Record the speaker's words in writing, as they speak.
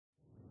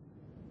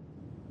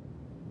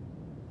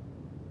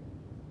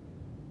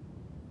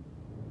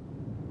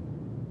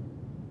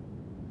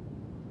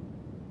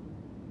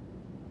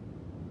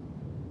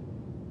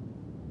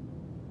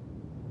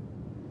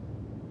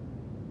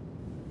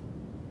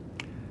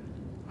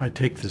I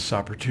take this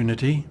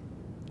opportunity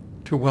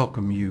to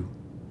welcome you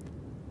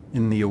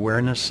in the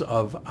awareness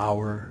of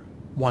our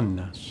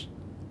oneness.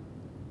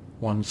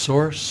 One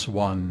source,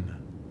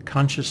 one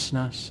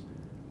consciousness,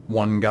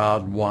 one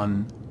God,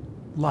 one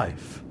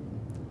life.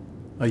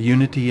 A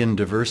unity in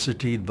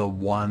diversity, the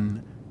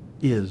one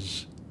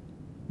is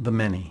the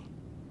many.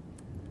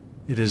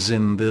 It is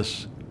in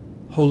this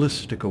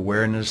holistic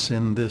awareness,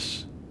 in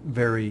this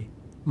very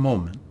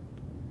moment,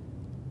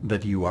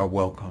 that you are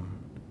welcome.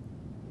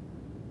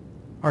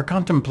 Our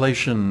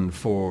contemplation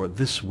for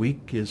this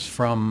week is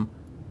from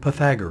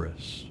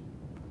Pythagoras.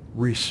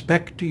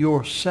 Respect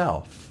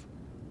yourself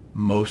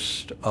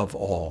most of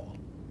all.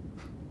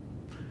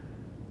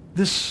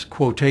 This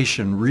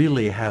quotation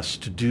really has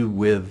to do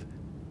with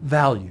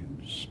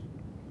values.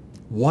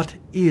 What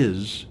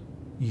is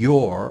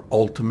your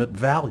ultimate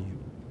value?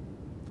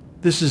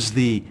 This is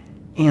the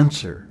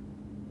answer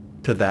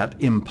to that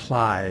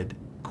implied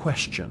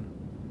question.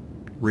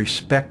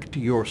 Respect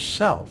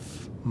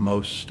yourself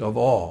most of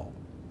all.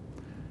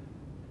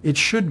 It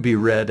should be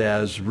read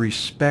as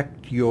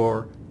respect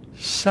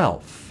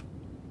yourself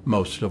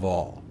most of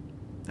all.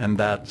 And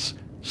that's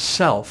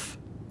self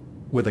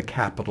with a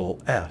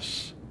capital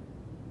S.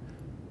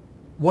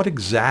 What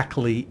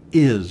exactly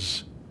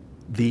is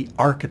the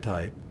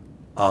archetype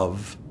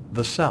of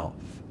the self?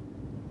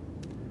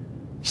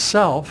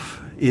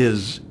 Self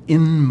is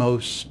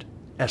inmost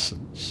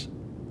essence.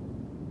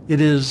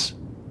 It is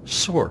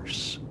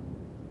source,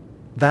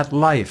 that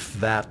life,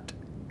 that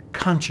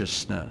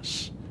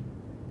consciousness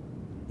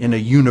in a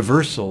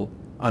universal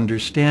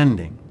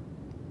understanding.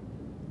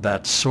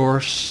 That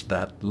source,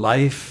 that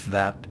life,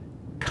 that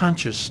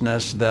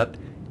consciousness that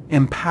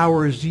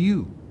empowers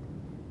you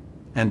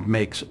and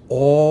makes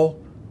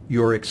all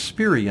your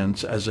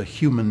experience as a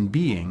human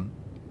being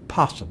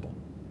possible.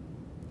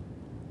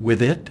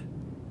 With it,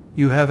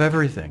 you have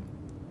everything.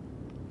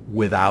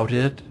 Without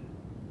it,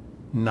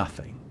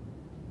 nothing.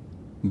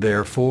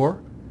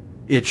 Therefore,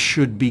 it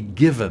should be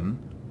given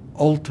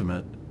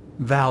ultimate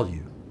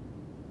value.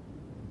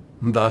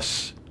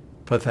 Thus,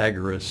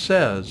 Pythagoras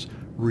says,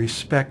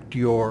 respect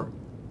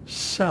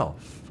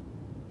yourself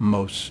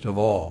most of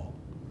all.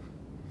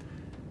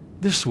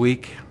 This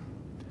week,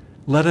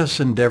 let us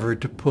endeavor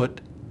to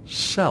put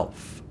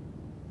self,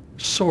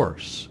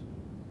 source,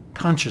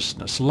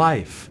 consciousness,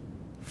 life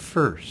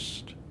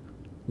first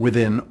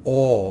within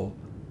all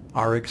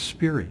our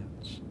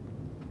experience.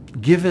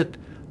 Give it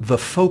the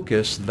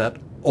focus that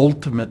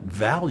ultimate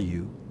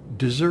value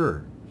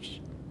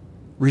deserves.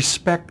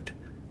 Respect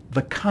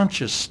the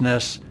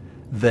consciousness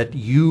that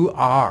you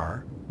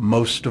are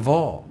most of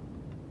all.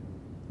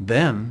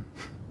 Then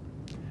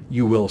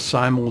you will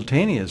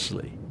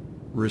simultaneously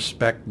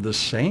respect the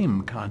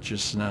same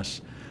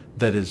consciousness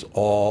that is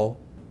all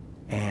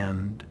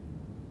and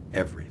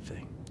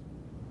everything.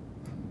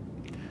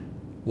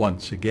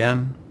 Once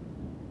again,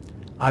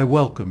 I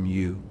welcome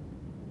you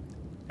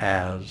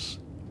as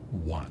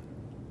one.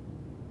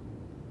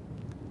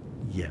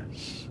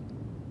 Yes.